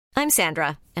I'm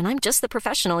Sandra, and I'm just the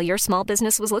professional your small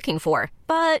business was looking for.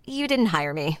 But you didn't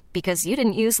hire me because you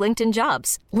didn't use LinkedIn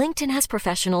Jobs. LinkedIn has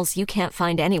professionals you can't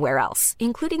find anywhere else,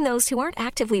 including those who aren't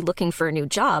actively looking for a new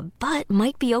job, but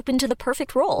might be open to the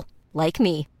perfect role, like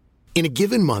me. In a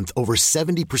given month, over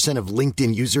 70% of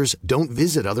LinkedIn users don't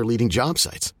visit other leading job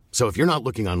sites. So if you're not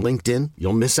looking on LinkedIn,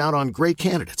 you'll miss out on great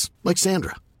candidates like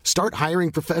Sandra. Start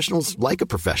hiring professionals like a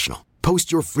professional.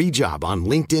 Post your free job on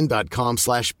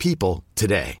linkedin.com/people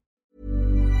today.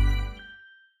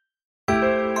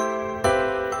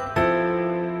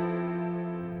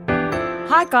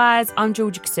 Hi guys, I'm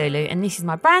Georgia Kasulu and this is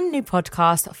my brand new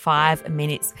podcast, 5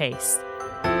 Minutes Peace.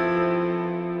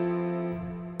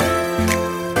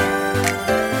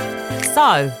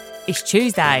 So, it's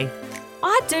Tuesday.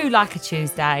 I do like a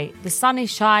Tuesday. The sun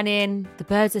is shining, the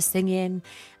birds are singing,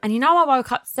 and I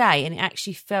woke up today and it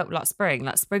actually felt like spring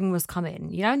was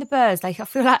coming. And the birds, I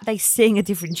feel like they sing a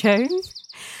different tune.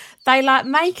 They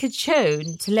make a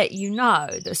tune to let you know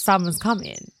that summer's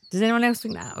coming. Does anyone else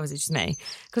think that, or is it just me?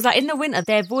 Because in the winter,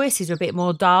 their voices are a bit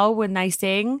more dull when they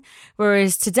sing,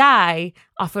 whereas today,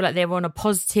 I feel like they're on a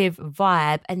positive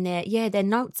vibe and their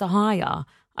notes are higher.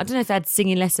 I don't know if they had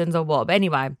singing lessons or what, but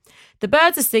anyway, the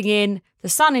birds are singing, the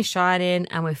sun is shining,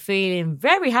 and we're feeling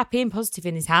very happy and positive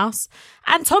in this house.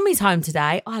 And Tommy's home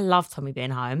today. I love Tommy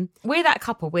being home. We're that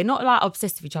couple. We're not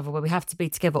obsessed with each other where we have to be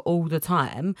together all the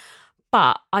time.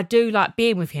 But I do like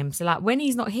being with him. So when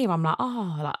he's not here, I'm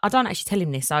I don't actually tell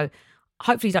him this. So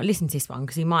hopefully he don't listen to this one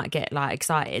because he might get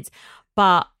excited.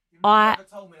 But You've never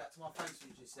told me that to my face,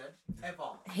 you just said. Ever.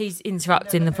 He's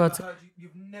interrupting the podcast.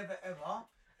 You've never ever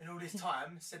in all this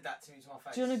time said that to me to my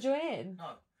face. Do you want to join in? No.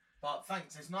 But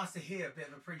thanks. It's nice to hear a bit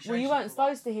of appreciation. Well, you weren't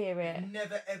supposed to hear it. You've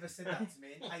never ever said that to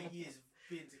me in 8 years of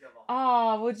being together.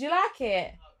 Oh, would you like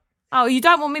it? Oh, you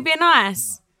don't want me being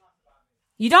nice?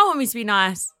 You don't want me to be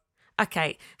nice?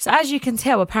 Okay, so as you can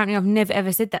tell, apparently I've never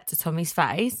ever said that to Tommy's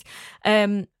face.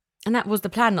 And that was the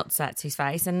plan, not to say that to his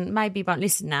face, and maybe he won't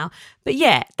listen now. But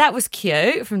yeah, that was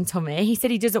cute from Tommy. He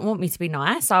said he doesn't want me to be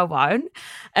nice, so I won't.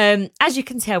 As you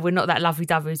can tell, we're not that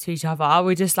lovey-dovey to each other.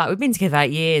 We're just we've been together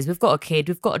 8 years. We've got a kid.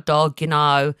 We've got a dog,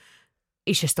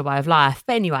 It's just a way of life.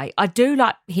 But anyway, I do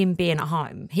like him being at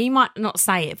home. He might not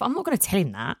say it, but I'm not going to tell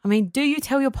him that. I mean, do you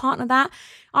tell your partner that?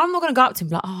 I'm not going to go up to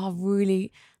him and be I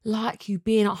really like you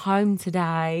being at home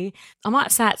today. I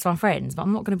might say it to my friends, but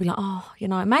I'm not going to be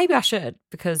maybe I should,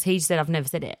 because he said I've never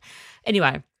said it.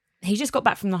 Anyway, he just got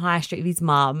back from the high street with his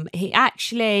mum. He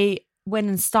actually went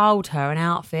and styled her an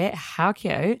outfit. How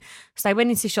cute. So they went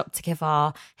into the shop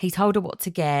together. He told her what to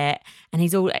get, and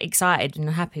he's all excited and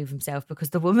happy with himself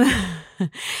because the woman,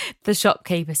 the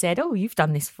shopkeeper said, "Oh, you've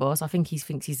done this before." So I think he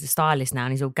thinks he's the stylist now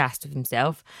and he's all gassed with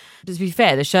himself. But to be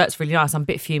fair, the shirt's really nice. I'm a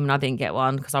bit fuming I didn't get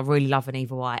one because I really love an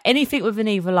evil eye. Anything with an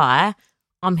evil eye,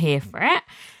 I'm here for it.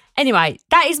 Anyway,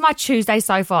 that is my Tuesday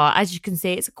so far. As you can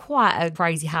see, it's quite a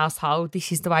crazy household.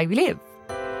 This is the way we live.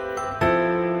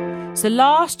 So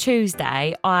last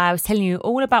Tuesday, I was telling you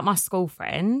all about my school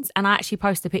friends, and I actually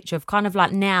posted a picture of kind of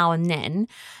now and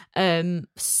then.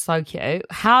 So cute.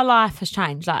 How life has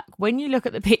changed. When you look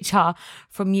at the picture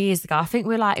from years ago, I think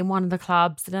we're in one of the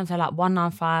clubs, I don't know if they're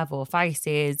 195 or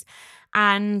Faces,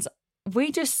 and we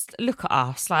just look at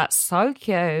us so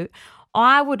cute.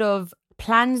 I would have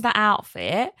planned that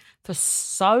outfit for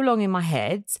so long in my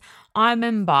head. I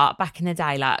remember back in the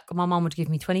day, my mum would give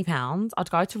me £20. I'd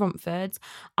go to Romford's,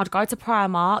 I'd go to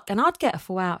Primark, and I'd get a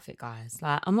full outfit, guys.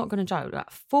 I'm not going to joke.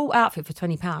 Full outfit for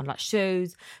 £20,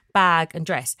 shoes, bag, and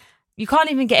dress. You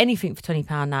can't even get anything for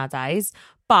 £20 nowadays.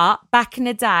 But back in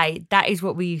the day, that is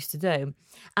what we used to do.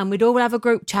 And we'd all have a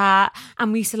group chat,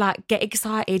 and we used to get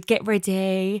excited, get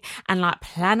ready, and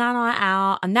plan our night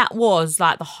out. And that was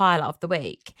the highlight of the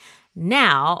week.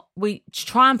 Now, we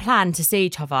try and plan to see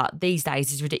each other these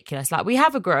days is ridiculous. We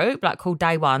have a group called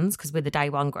Day Ones, because we're the Day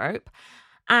One group.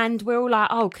 And we're all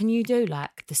oh, can you do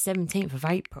the 17th of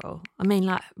April? I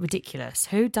mean, ridiculous.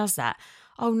 Who does that?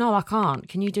 Oh, no, I can't.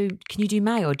 Can you do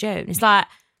May or June? It's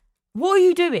what are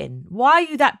you doing? Why are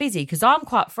you that busy? Because I'm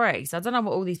quite free, so I don't know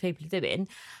what all these people are doing.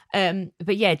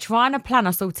 But yeah, trying to plan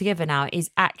us all together now is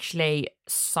actually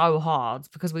so hard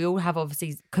because we all have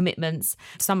obviously commitments.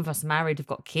 Some of us are married, we've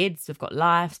got kids, we've got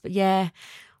lives. But yeah,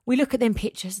 we look at them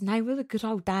pictures and they were the good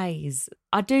old days.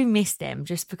 I do miss them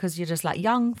just because you're just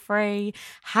young, free,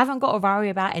 haven't got to worry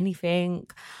about anything.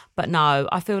 But no,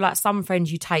 I feel some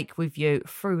friends you take with you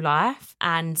through life,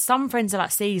 and some friends are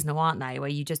seasonal, aren't they? Where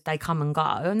they come and go,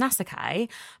 and that's okay.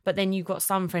 But then you've got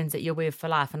some friends that you're with for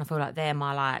life, and I feel they're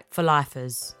my for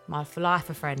lifers, my for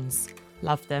lifer friends.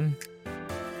 Love them.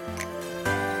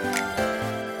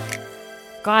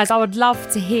 Guys, I would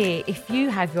love to hear if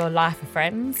you have your life of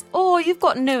friends or you've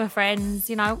got newer friends,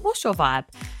 you know, what's your vibe?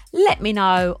 Let me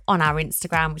know on our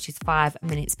Instagram, which is 5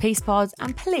 Minutes Peace Pod,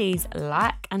 and please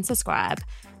like and subscribe.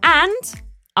 And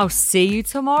I'll see you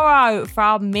tomorrow for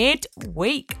our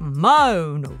midweek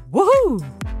moan. Woohoo!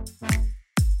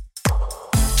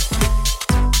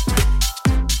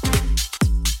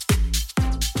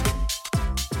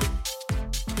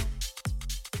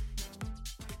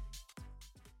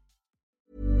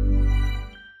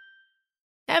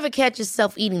 Ever catch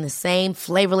yourself eating the same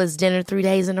flavorless dinner 3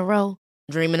 days in a row?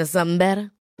 Dreaming of something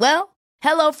better? Well,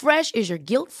 HelloFresh is your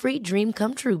guilt-free dream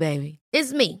come true, baby.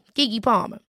 It's me, Keke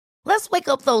Palmer. Let's wake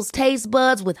up those taste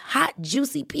buds with hot,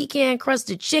 juicy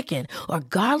pecan-crusted chicken or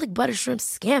garlic butter shrimp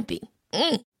scampi.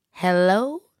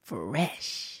 Hello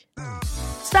Fresh.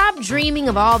 Stop dreaming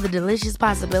of all the delicious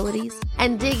possibilities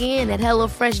and dig in at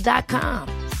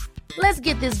HelloFresh.com. Let's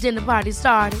get this dinner party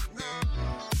started.